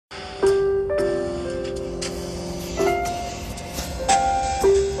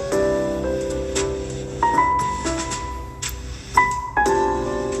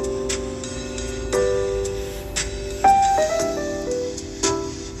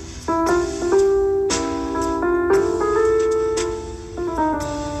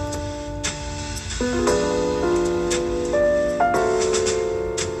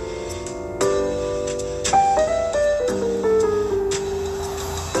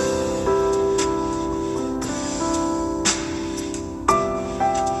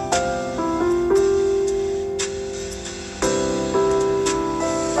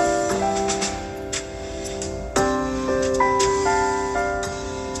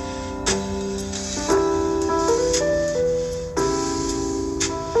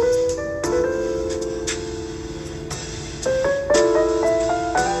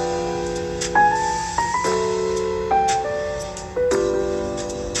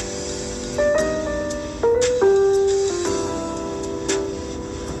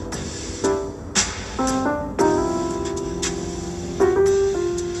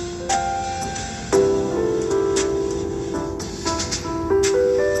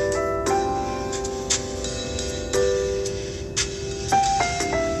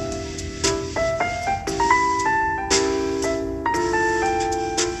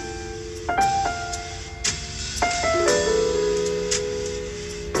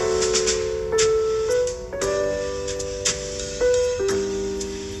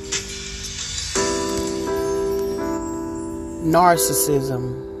Narcissism.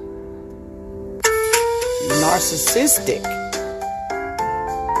 Narcissistic.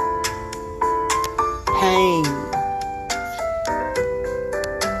 Pain.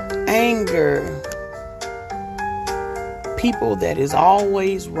 Anger. People that is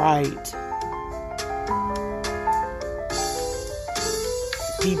always right.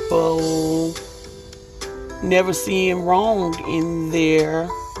 People never seeing wrong in their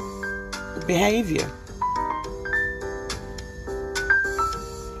behavior.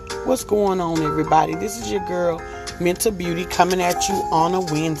 What's going on, everybody? This is your girl, Mental Beauty, coming at you on a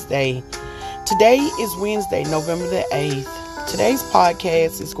Wednesday. Today is Wednesday, November the 8th. Today's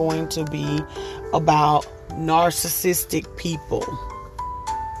podcast is going to be about narcissistic people.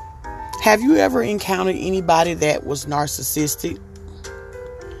 Have you ever encountered anybody that was narcissistic?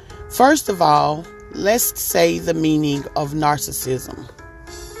 First of all, let's say the meaning of narcissism.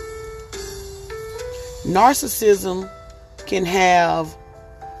 Narcissism can have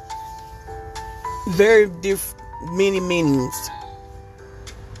very many meanings,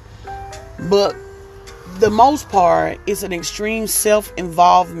 but the most part is an extreme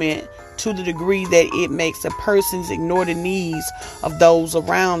self-involvement to the degree that it makes a person ignore the needs of those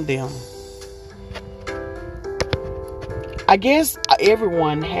around them. I guess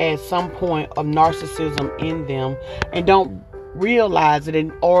everyone has some point of narcissism in them and don't realize it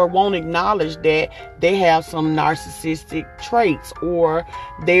or won't acknowledge that they have some narcissistic traits or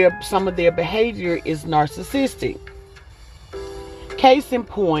some of their behavior is narcissistic. Case in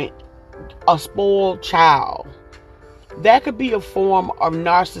point, a spoiled child. That could be a form of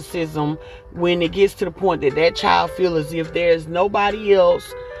narcissism when it gets to the point that that child feels as if there's nobody else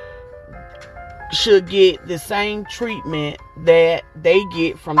should get the same treatment that they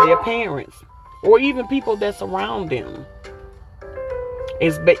get from their parents or even people that's around them.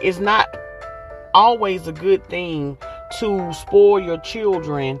 It's not always a good thing to spoil your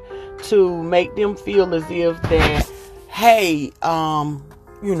children, to make them feel as if that, hey,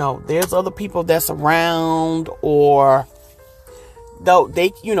 there's other people that's around, or though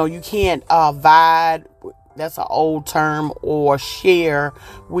they, you can't vibe. That's an old term, or share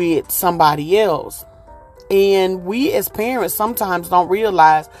with somebody else. And we as parents sometimes don't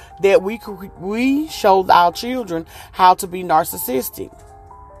realize that we show our children how to be narcissistic.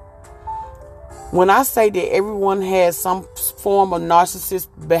 When I say that everyone has some form of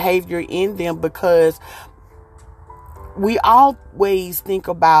narcissistic behavior in them, because we always think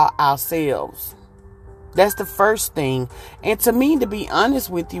about ourselves. That's the first thing. And to me, to be honest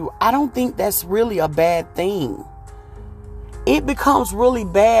with you, I don't think that's really a bad thing. It becomes really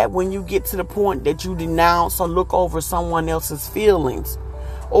bad when you get to the point that you denounce or look over someone else's feelings,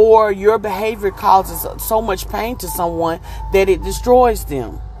 or your behavior causes so much pain to someone that it destroys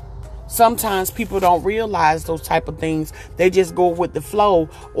them. Sometimes people don't realize those type of things. They just go with the flow,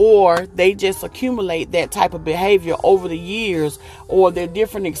 or they just accumulate that type of behavior over the years or their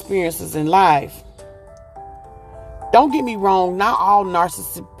different experiences in life. Don't get me wrong, not all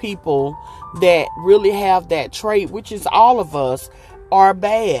narcissistic people that really have that trait, which is all of us, are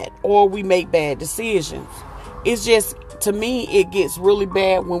bad or we make bad decisions. It's just, to me, it gets really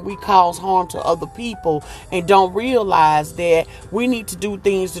bad when we cause harm to other people and don't realize that we need to do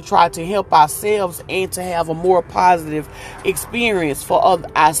things to try to help ourselves and to have a more positive experience for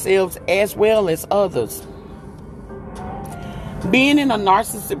ourselves as well as others. Being in a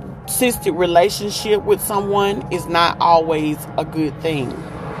narcissistic relationship with someone is not always a good thing.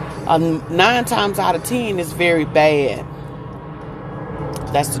 9 times out of 10 is very bad.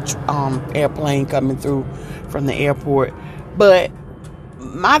 That's the airplane coming through from the airport. But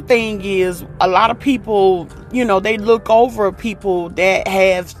my thing is, a lot of people, they look over people that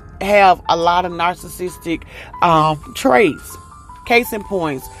have a lot of narcissistic traits. Case in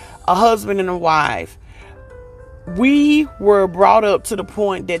points, a husband and a wife. We were brought up to the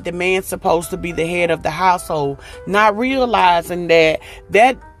point that the man's supposed to be the head of the household, not realizing that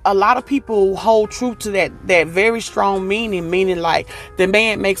a lot of people hold true to that very strong meaning like the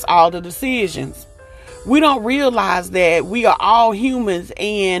man makes all the decisions. We don't realize that we are all humans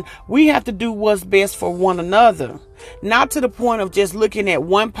and we have to do what's best for one another. Not to the point of just looking at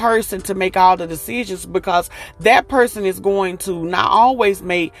one person to make all the decisions, because that person is going to not always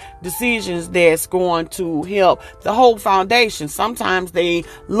make decisions that's going to help the whole foundation. Sometimes they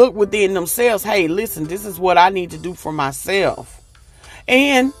look within themselves. Hey, listen, this is what I need to do for myself.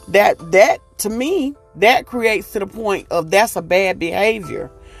 And that to me, that creates to the point of that's a bad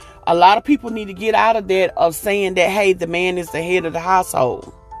behavior. A lot of people need to get out of that of saying that, hey, the man is the head of the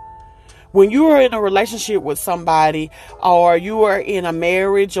household. When you are in a relationship with somebody, or you are in a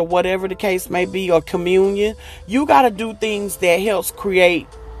marriage, or whatever the case may be, or communion, you got to do things that helps create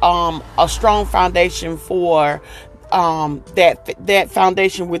a strong foundation for that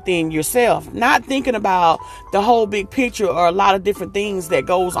foundation within yourself. Not thinking about the whole big picture or a lot of different things that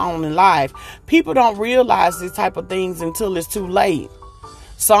goes on in life. People don't realize these type of things until it's too late.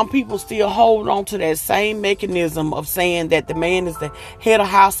 Some people still hold on to that same mechanism of saying that the man is the head of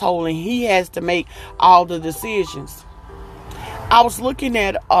household and he has to make all the decisions. I was looking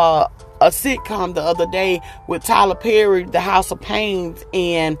at a sitcom the other day with Tyler Perry, The House of Pains,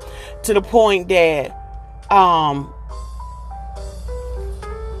 and to the point that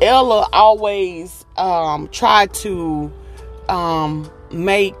Ella always tried to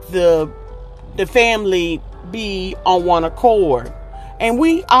make the family be on one accord. And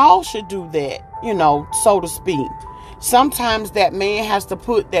we all should do that, so to speak. Sometimes that man has to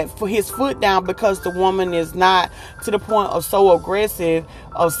put his foot down because the woman is not to the point of so aggressive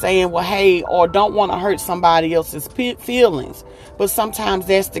of saying, well, hey, or don't want to hurt somebody else's feelings. But sometimes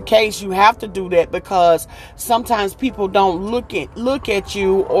that's the case. You have to do that because sometimes people don't look at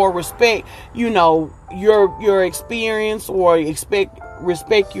you or respect, your experience, or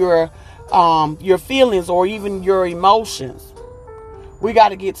respect your feelings or even your emotions. We got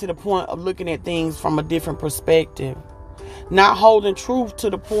to get to the point of looking at things from a different perspective. Not holding truth to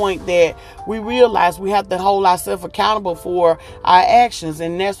the point that we realize we have to hold ourselves accountable for our actions.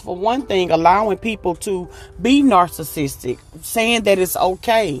 And that's, for one thing, allowing people to be narcissistic, saying that it's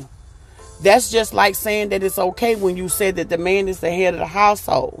okay. That's just like saying that it's okay when you said that the man is the head of the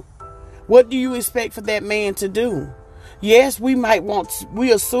household. What do you expect for that man to do? Yes, we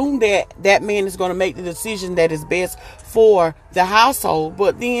assume that man is going to make the decision that is best for the household.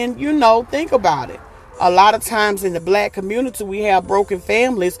 But then, think about it. A lot of times in the black community, we have broken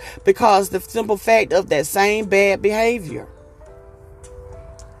families because the simple fact of that same bad behavior.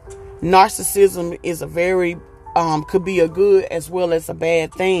 Narcissism is could be a good as well as a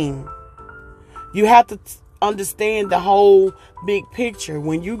bad thing. You have to understand the whole big picture.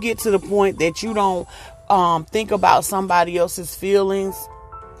 When you get to the point that you don't think about somebody else's feelings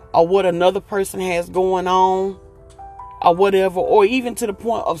or what another person has going on or whatever, or even to the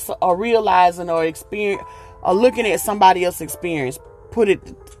point of realizing or experience or looking at somebody else's experience, put it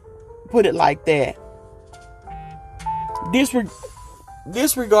like that.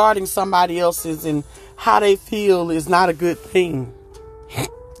 Disregarding somebody else's and how they feel is not a good thing.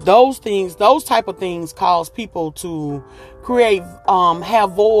 Those type of things cause people to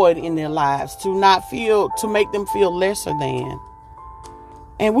have void in their lives, to make them feel lesser than.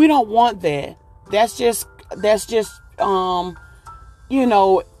 And we don't want that. That's just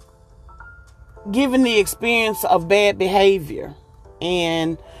given the experience of bad behavior.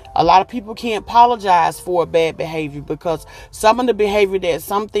 And a lot of people can't apologize for bad behavior because some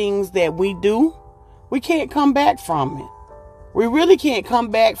things that we do, we can't come back from it. We really can't come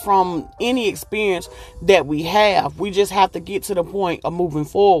back from any experience that we have. We just have to get to the point of moving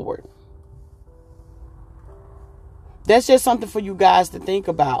forward. That's just something for you guys to think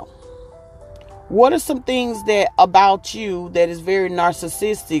about. What are some things about you that is very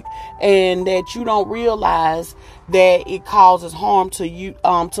narcissistic and that you don't realize that it causes harm to you,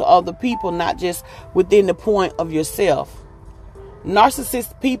 to other people, not just within the point of yourself?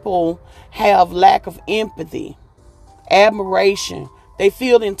 Narcissistic people have lack of empathy, admiration. They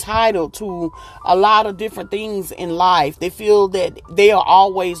feel entitled to a lot of different things in life. They feel that they are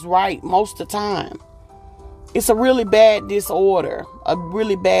always right most of the time. It's a really bad disorder, a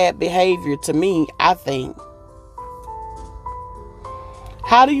really bad behavior to me, I think.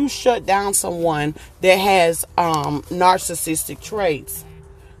 How do you shut down someone that has narcissistic traits?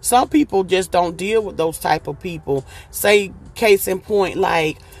 Some people just don't deal with those type of people. Say, case in point,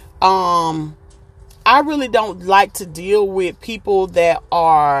 like, I really don't like to deal with people that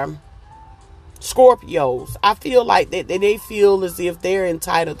are Scorpios. I feel like that they feel as if they're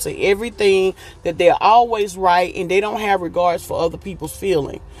entitled to everything, that they're always right, and they don't have regards for other people's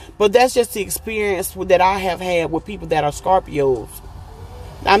feelings. But that's just the experience that I have had with people that are Scorpios.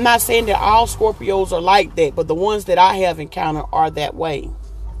 I'm not saying that all Scorpios are like that, but the ones that I have encountered are that way.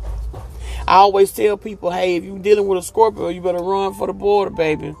 I always tell people, hey, if you're dealing with a Scorpio, you better run for the border,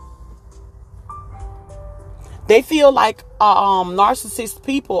 baby. They feel like narcissist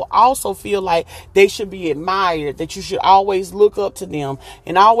people also feel like they should be admired, that you should always look up to them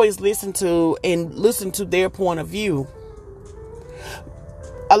and always listen to their point of view.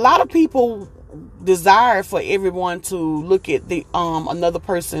 A lot of people desire for everyone to look at the another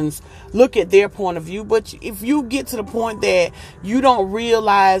person's, look at their point of view. But if you get to the point that you don't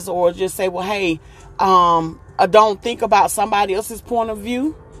realize or just say, well, hey, I don't think about somebody else's point of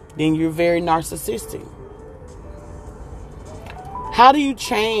view, then you're very narcissistic. How do you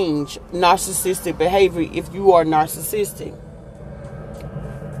change narcissistic behavior if you are narcissistic?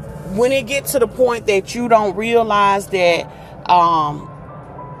 When it gets to the point that you don't realize that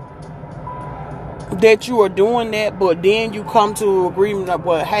that you are doing that, but then you come to agreement of,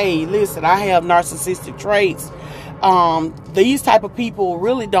 well, hey, listen, I have narcissistic traits. These type of people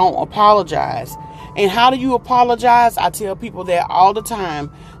really don't apologize. And how do you apologize? I tell people that all the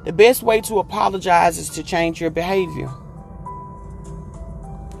time. The best way to apologize is to change your behavior.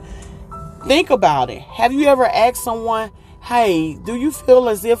 Think about it. Have you ever asked someone, hey, do you feel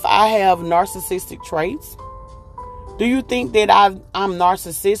as if I have narcissistic traits? Do you think that I'm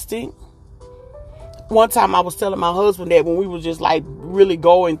narcissistic? One time I was telling my husband that when we were just like really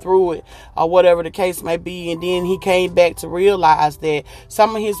going through it or whatever the case may be, and then he came back to realize that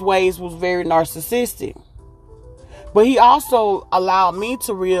some of his ways was very narcissistic. But he also allowed me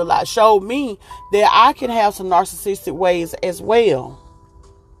to realize, showed me that I can have some narcissistic ways as well.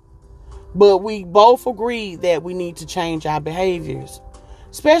 But we both agree that we need to change our behaviors,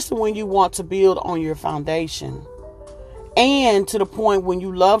 especially when you want to build on your foundation. And to the point when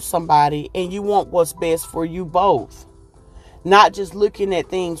you love somebody and you want what's best for you both. Not just looking at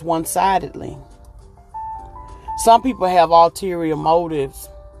things one-sidedly. Some people have ulterior motives.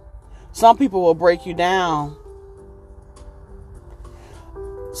 Some people will break you down.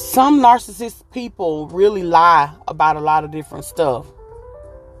 Some narcissistic people really lie about a lot of different stuff.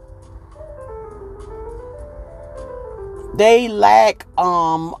 They lack a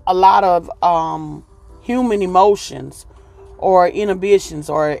lot of human emotions or inhibitions,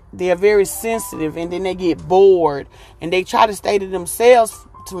 or they're very sensitive, and then they get bored and they try to stay to themselves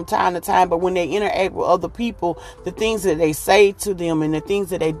from time to time. But when they interact with other people, the things that they say to them and the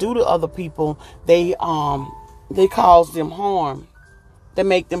things that they do to other people, they cause them harm. They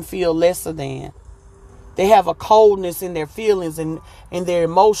make them feel lesser than. They have a coldness in their feelings and their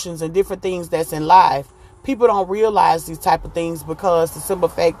emotions and different things that's in life. People don't realize these type of things because the simple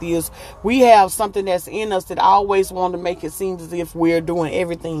fact is we have something that's in us that always want to make it seem as if we're doing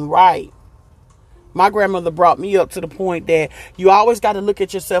everything right. My grandmother brought me up to the point that you always got to look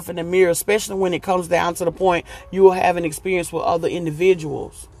at yourself in the mirror, especially when it comes down to the point you will have an experience with other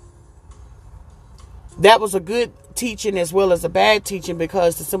individuals. That was a good teaching as well as a bad teaching,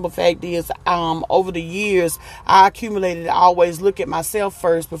 because the simple fact is over the years I accumulated to always look at myself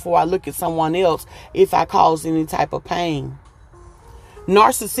first before I look at someone else if I cause any type of pain.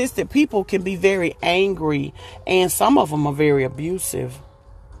 Narcissistic people can be very angry, and some of them are very abusive.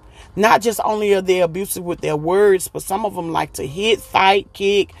 Not just only are they abusive with their words, but some of them like to hit, fight,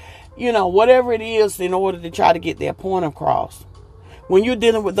 kick, whatever it is in order to try to get their point across. When you're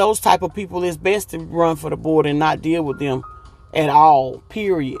dealing with those type of people, it's best to run for the border and not deal with them at all,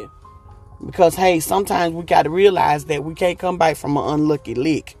 period. Because, hey, sometimes we got to realize that we can't come back from an unlucky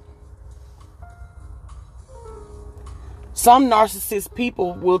lick. Some narcissist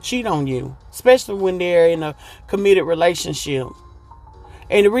people will cheat on you, especially when they're in a committed relationship.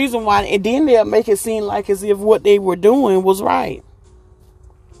 And the reason why, and then they'll make it seem like as if what they were doing was right.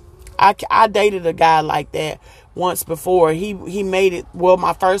 I dated a guy like that once before. He made it, well,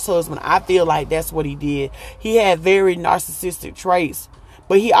 my first husband, I feel like that's what he did. He had very narcissistic traits,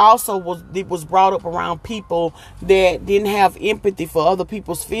 but he also was brought up around people that didn't have empathy for other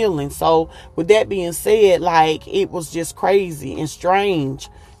people's feelings. So with that being said, like, it was just crazy and strange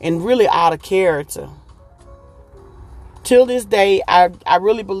and really out of character. Till this day, I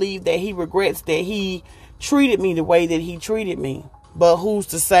really believe that he regrets that he treated me the way that he treated me. But who's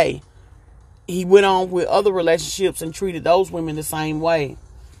to say? He went on with other relationships and treated those women the same way.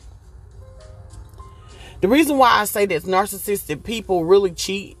 The reason why I say that narcissistic people really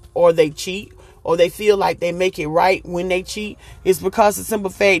cheat, or they feel like they make it right when they cheat, is because the simple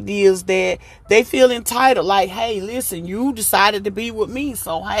fact is that they feel entitled. Like, hey, listen, you decided to be with me,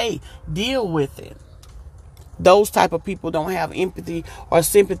 so hey, deal with it. Those type of people don't have empathy or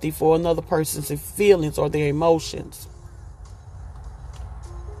sympathy for another person's feelings or their emotions.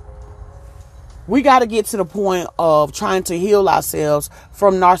 We got to get to the point of trying to heal ourselves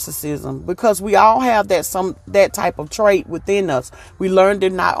from narcissism, because we all have that type of trait within us. We learned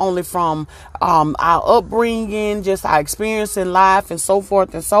it not only from our upbringing, just our experience in life, and so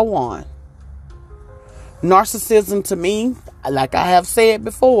forth and so on. Narcissism, to me, like I have said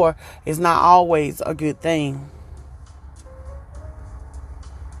before, is not always a good thing.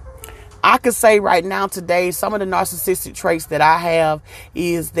 I could say right now today, some of the narcissistic traits that I have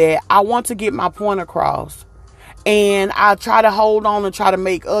is that I want to get my point across. And I try to hold on and try to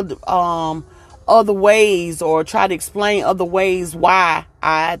make other ways, or try to explain other ways why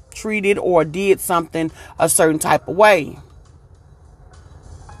I treated or did something a certain type of way.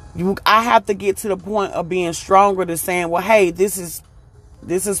 I have to get to the point of being stronger to saying, well, hey, this is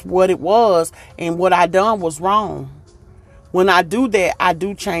what it was, and what I done was wrong. When I do that, I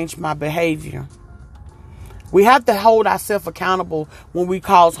do change my behavior. We have to hold ourselves accountable when we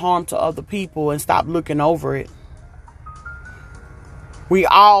cause harm to other people and stop looking over it. We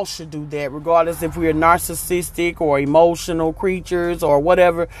all should do that, regardless if we're narcissistic or emotional creatures or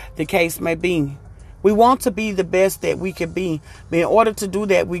whatever the case may be. We want to be the best that we can be. But in order to do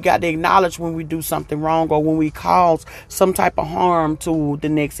that, we got to acknowledge when we do something wrong or when we cause some type of harm to the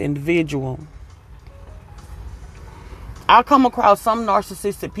next individual. I come across some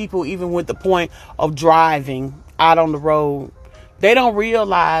narcissistic people even with the point of driving out on the road. They don't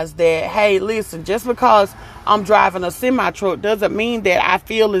realize that, hey, listen, just because I'm driving a semi-truck doesn't mean that I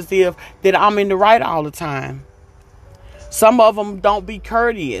feel as if that I'm in the right all the time. Some of them don't be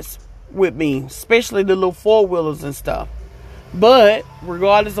courteous with me, especially the little four-wheelers and stuff. But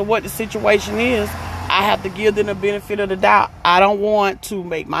regardless of what the situation is, I have to give them the benefit of the doubt. I don't want to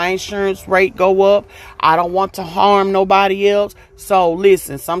make my insurance rate go up. I don't want to harm nobody else. So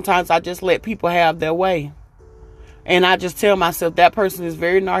listen, sometimes I just let people have their way. And I just tell myself that person is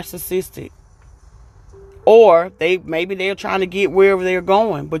very narcissistic. Or maybe they're trying to get wherever they're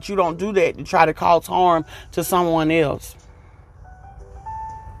going. But you don't do that to try to cause harm to someone else.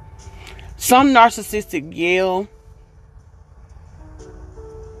 Some narcissists yell.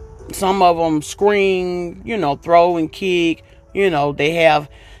 Some of them scream, throw and kick. They have,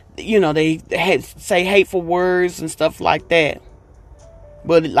 say hateful words and stuff like that.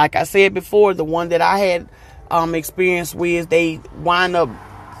 But like I said before, the one that I had experience with, they wind up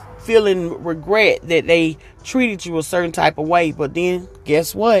feeling regret that they treated you a certain type of way. But then,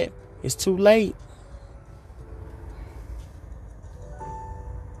 guess what? It's too late.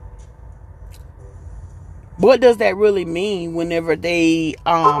 What does that really mean whenever they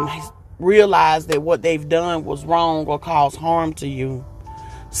realize that what they've done was wrong or caused harm to you?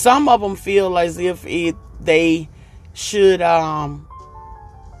 Some of them feel as if they should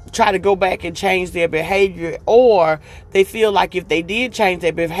try to go back and change their behavior, or they feel like if they did change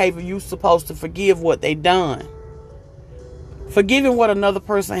their behavior, you're supposed to forgive what they done. Forgiving what another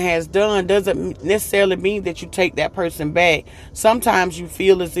person has done doesn't necessarily mean that you take that person back. Sometimes you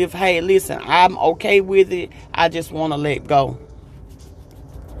feel as if, hey, listen, I'm okay with it. I just want to let go.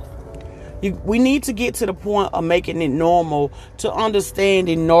 We need to get to the point of making it normal to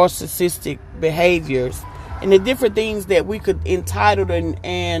understanding narcissistic behaviors and the different things that we could entitle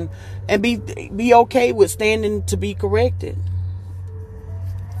and be okay with standing to be corrected.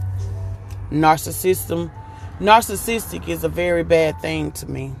 Narcissistic is a very bad thing to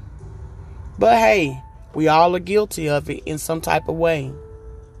me. But hey, we all are guilty of it in some type of way.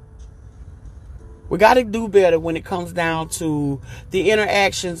 We got to do better when it comes down to the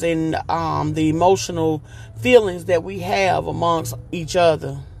interactions and the emotional feelings that we have amongst each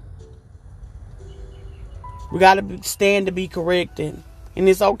other. We got to stand to be corrected. And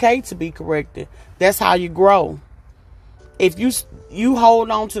it's okay to be corrected. That's how you grow. If you hold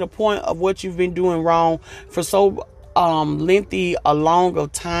on to the point of what you've been doing wrong for so lengthy a long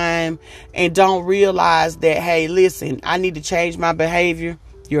of time and don't realize that, hey, listen, I need to change my behavior,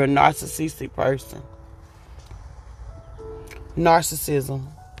 you're a narcissistic person. Narcissism.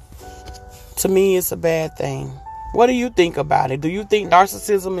 To me, it's a bad thing. What do you think about it? Do you think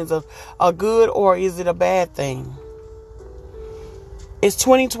narcissism is a good or is it a bad thing? It's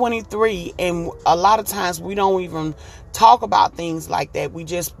 2023, and a lot of times we don't even talk about things like that. We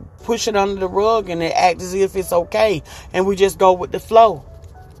just push it under the rug and it act as if it's okay. And we just go with the flow.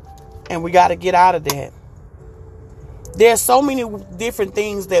 And we got to get out of that. There's so many different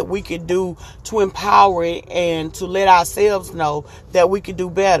things that we could do to empower it and to let ourselves know that we could do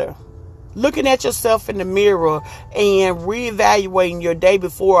better. Looking at yourself in the mirror and reevaluating your day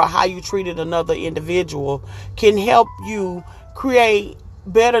before or how you treated another individual can help you create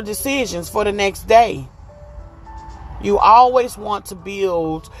better decisions for the next day. You always want to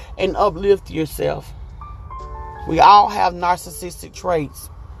build and uplift yourself. We all have narcissistic traits.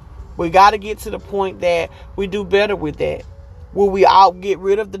 We got to get to the point that we do better with that. Will we all get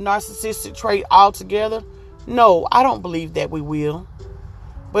rid of the narcissistic trait altogether? No, I don't believe that we will.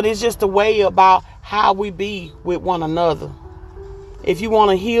 But it's just a way about how we be with one another. If you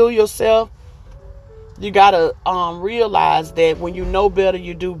want to heal yourself, you got to realize that when you know better,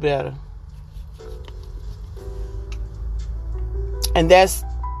 you do better. And that's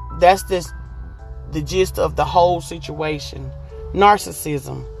the gist of the whole situation.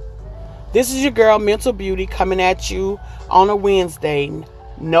 Narcissism. This is your girl, Mental Beauty, coming at you on a Wednesday,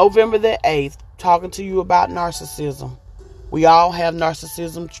 November the 8th, talking to you about narcissism. We all have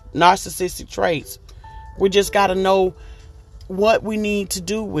narcissistic traits. We just got to know what we need to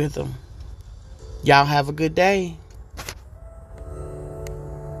do with them. Y'all have a good day.